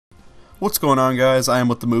What's going on, guys? I am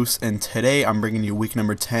with the Moose, and today I'm bringing you week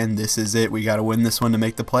number 10. This is it. We got to win this one to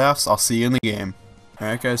make the playoffs. I'll see you in the game.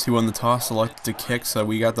 Alright, guys, he won the toss, selected to kick, so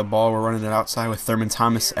we got the ball. We're running it outside with Thurman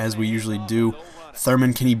Thomas, as we usually do.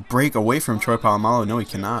 Thurman, can he break away from Troy Polamalu? No, he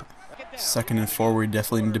cannot. Second and 4, we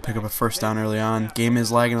definitely need to pick up a first down early on. Game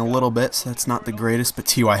is lagging a little bit, so that's not the greatest, but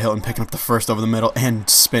T.Y. Hilton picking up the first over the middle and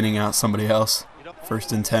spinning out somebody else.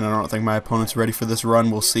 First and 10, I don't think my opponent's ready for this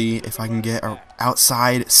run. We'll see if I can get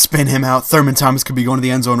outside, spin him out. Thurman Thomas could be going to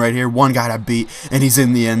the end zone right here. One guy to beat, and he's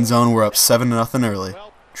in the end zone. We're up 7-0 early.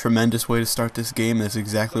 Tremendous way to start this game. That's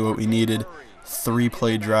exactly what we needed.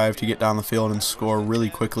 3-play drive to get down the field and score really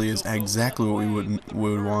quickly is exactly what we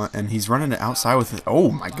would want. And he's running it outside with it.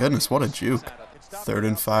 Oh my goodness, what a juke. 3rd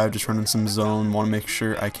and 5, just running some zone. Want to make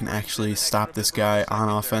sure I can actually stop this guy on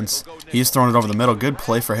offense. He's throwing it over the middle. Good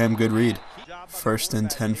play for him. Good read. 1st and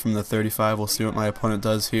 10 from the 35. We'll see what my opponent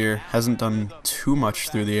does here. Hasn't done too much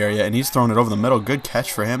through the area, and he's throwing it over the middle. Good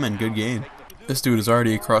catch for him and good gain. This dude is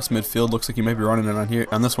already across midfield. Looks like he might be running it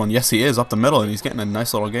on this one. Yes, he is, up the middle, and he's getting a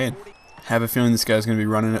nice little gain. Have a feeling this guy's going to be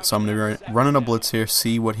running it, so I'm going to be running a blitz here,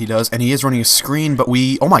 see what he does. And he is running a screen, but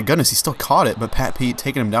oh my goodness, he still caught it. But Pat Pete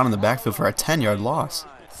taking him down in the backfield for a 10-yard loss.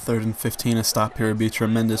 3rd and 15, a stop here would be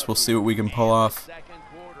tremendous. We'll see what we can pull off.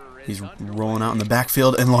 He's rolling out in the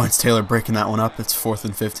backfield, and Lawrence Taylor breaking that one up. It's 4th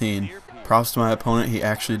and 15. Props to my opponent. He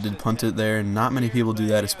actually did punt it there. Not many people do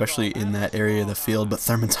that, especially in that area of the field, but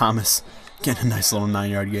Thurman Thomas getting a nice little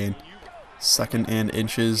 9-yard gain. 2nd and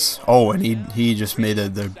inches. Oh, and he just made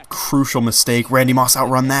the crucial mistake. Randy Moss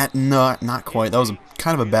outrun that. No, not quite. That was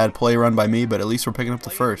kind of a bad play run by me, but at least we're picking up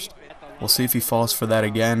the first. We'll see if he falls for that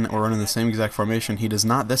again. We're running the same exact formation. He does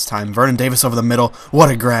not this time. Vernon Davis over the middle.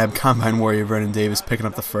 What a grab. Combine warrior Vernon Davis picking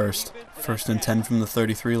up the first. 1st and 10 from the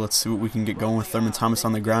 33. Let's see what we can get going with Thurman Thomas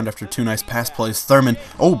on the ground after 2 nice pass plays. Thurman,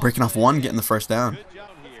 breaking off one, getting the first down.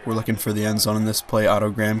 We're looking for the end zone in this play.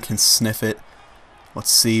 Otto Graham can sniff it.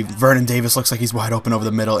 Let's see. Vernon Davis looks like he's wide open over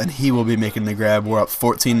the middle, and he will be making the grab. We're up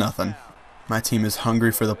 14-0. My team is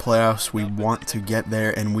hungry for the playoffs. We want to get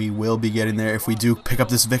there, and we will be getting there if we do pick up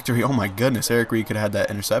this victory. Oh my goodness, Eric Reed could have had that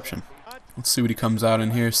interception. Let's see what he comes out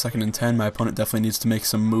in here. 2nd and 10. My opponent definitely needs to make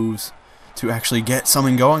some moves to actually get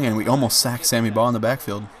something going, and we almost sacked Sammy Ball in the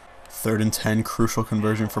backfield. 3rd and 10. Crucial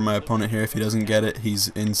conversion for my opponent here. If he doesn't get it, he's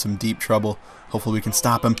in some deep trouble. Hopefully we can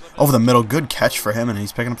stop him. Over the middle. Good catch for him, and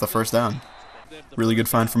he's picking up the first down. Really good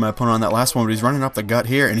find for my opponent on that last one, but he's running up the gut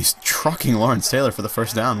here, and he's trucking Lawrence Taylor for the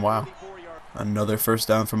first down. Wow. Another first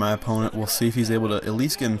down for my opponent. We'll see if he's able to at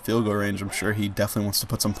least get in field goal range. I'm sure he definitely wants to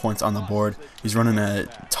put some points on the board. He's running a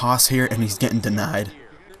toss here, and he's getting denied.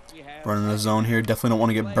 Running a zone here. Definitely don't want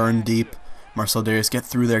to get burned deep. Marcel Darius, get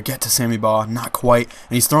through there. Get to Sammy Baugh. Not quite.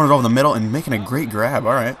 And he's throwing it over the middle and making a great grab.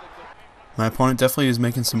 All right. My opponent definitely is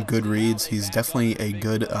making some good reads. He's definitely a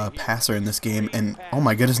good passer in this game. And, oh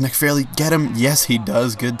my goodness, Nick Fairley, get him. Yes, he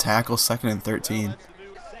does. Good tackle. 2nd and 13.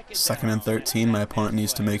 2nd and 13, my opponent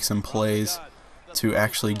needs to make some plays to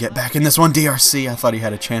actually get back in this one. DRC, I thought he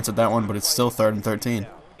had a chance at that one, but it's still 3rd and 13.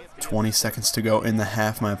 20 seconds to go in the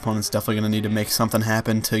half. My opponent's definitely going to need to make something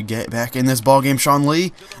happen to get back in this ball game. Sean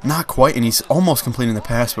Lee, not quite, and he's almost completing the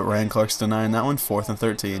pass, but Ryan Clark's denying that one. 4th and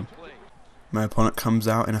 13. My opponent comes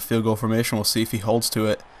out in a field goal formation. We'll see if he holds to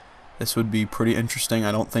it. This would be pretty interesting.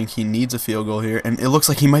 I don't think he needs a field goal here. And it looks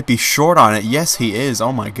like he might be short on it. Yes, he is.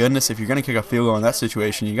 Oh my goodness. If you're going to kick a field goal in that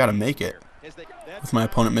situation, you got to make it. With my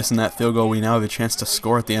opponent missing that field goal, we now have a chance to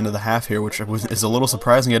score at the end of the half here, which is a little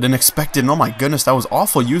surprising. I didn't expect it. And oh my goodness, that was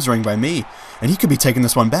awful usering by me. And he could be taking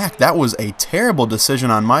this one back. That was a terrible decision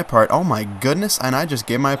on my part. Oh my goodness. And I just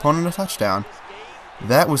gave my opponent a touchdown.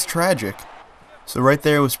 That was tragic. So right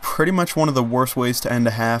there was pretty much one of the worst ways to end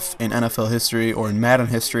a half in NFL history or in Madden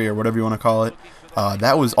history or whatever you want to call it.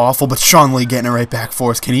 That was awful, but Sean Lee getting it right back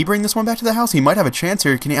for us. Can he bring this one back to the house? He might have a chance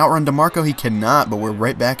here. Can he outrun DeMarco? He cannot, but we're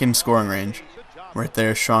right back in scoring range. Right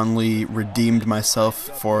there, Sean Lee redeemed myself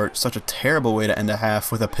for such a terrible way to end a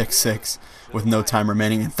half with a pick 6 with no time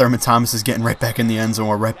remaining. And Thurman Thomas is getting right back in the end zone.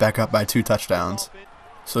 We're right back up by 2 touchdowns.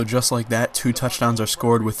 So just like that, 2 touchdowns are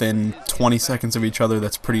scored within 20 seconds of each other.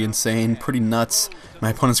 That's pretty insane, pretty nuts.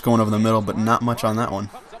 My opponent's going over the middle, but not much on that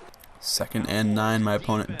one. 2nd and 9. My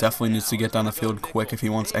opponent definitely needs to get down the field quick if he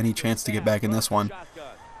wants any chance to get back in this one.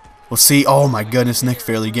 We'll see. Oh my goodness, Nick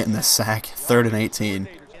Fairley getting the sack. 3rd and 18.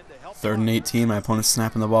 3rd and 18. My opponent's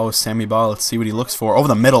snapping the ball with Sammy Ball. Let's see what he looks for. Over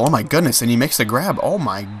the middle. Oh my goodness, and he makes a grab. Oh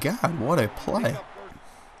my God, what a play.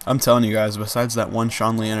 I'm telling you guys, besides that one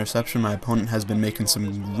Sean Lee interception, my opponent has been making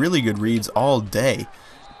some really good reads all day.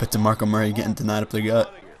 But DeMarco Murray getting denied up the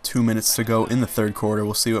gut. 2 minutes to go in the 3rd quarter.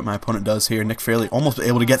 We'll see what my opponent does here. Nick Fairley almost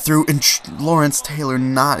able to get through, and Lawrence Taylor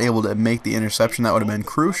not able to make the interception. That would have been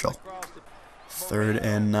crucial. Third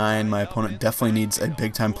and 9. My opponent definitely needs a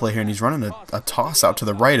big-time play here, and he's running a toss out to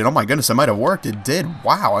the right, and oh my goodness, it might have worked. It did.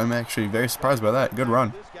 Wow, I'm actually very surprised by that. Good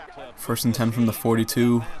run. First and 10 from the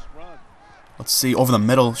 42. Let's see, over the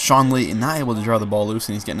middle, Sean Lee not able to draw the ball loose,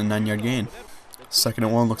 and he's getting a 9-yard gain. Second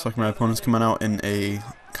and 1, looks like my opponent's coming out in a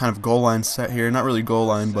kind of goal line set here. Not really goal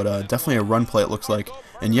line, but definitely a run play, it looks like.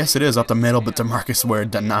 And yes, it is up the middle, but DeMarcus Ware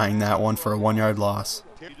denying that one for a 1-yard loss.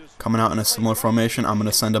 Coming out in a similar formation, I'm going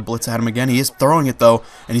to send a blitz at him again. He is throwing it, though,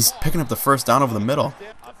 and he's picking up the first down over the middle.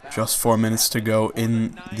 Just 4 minutes to go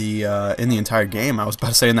in the entire game. I was about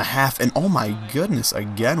to say in the half, and oh my goodness,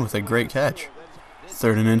 again with a great catch.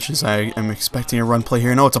 Third and inches, I am expecting a run play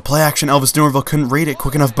here. No, it's a play action. Elvis Dumerville couldn't read it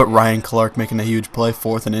quick enough, but Ryan Clark making a huge play,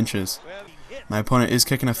 4th and inches. My opponent is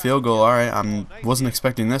kicking a field goal. Alright, I wasn't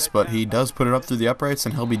expecting this, but he does put it up through the uprights,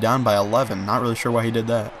 and he'll be down by 11. Not really sure why he did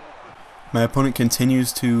that. My opponent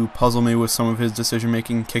continues to puzzle me with some of his decision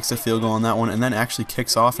making, kicks a field goal on that one, and then actually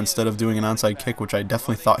kicks off instead of doing an onside kick, which I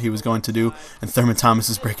definitely thought he was going to do. And Thurman Thomas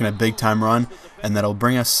is breaking a big time run, and that'll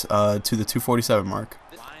bring us to the 2:47 mark.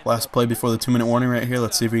 Last play before the 2-minute warning right here.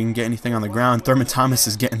 Let's see if we can get anything on the ground. Thurman Thomas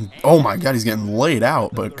is getting, oh my god, he's getting laid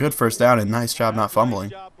out, but good first down and nice job not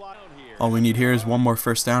fumbling. All we need here is one more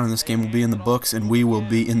first down, and this game will be in the books, and we will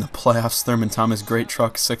be in the playoffs. Thurman Thomas, great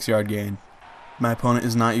truck, 6-yard gain. My opponent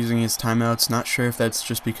is not using his timeouts. Not sure if that's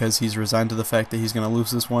just because he's resigned to the fact that he's going to lose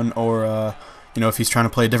this one, or you know, if he's trying to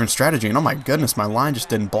play a different strategy. And oh my goodness, my line just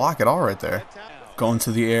didn't block at all right there. Going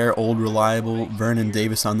to the air, old reliable Vernon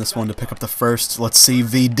Davis on this one to pick up the first. Let's see,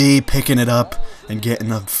 VD picking it up and getting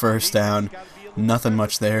the first down. Nothing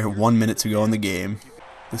much there. 1 minute to go in the game.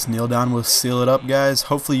 This kneel down will seal it up, guys.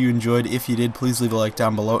 Hopefully you enjoyed. If you did, please leave a like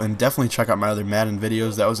down below, and definitely check out my other Madden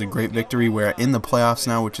videos. That was a great victory. We're in the playoffs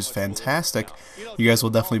now, which is fantastic. You guys will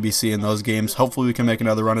definitely be seeing those games. Hopefully we can make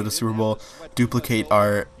another run at the Super Bowl, duplicate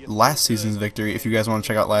our last season's victory. If you guys want to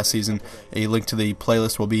check out last season, a link to the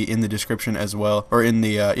playlist will be in the description as well, or in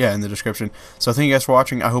the in the description. So thank you guys for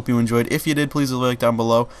watching. I hope you enjoyed. If you did, please leave a like down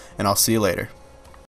below, and I'll see you later.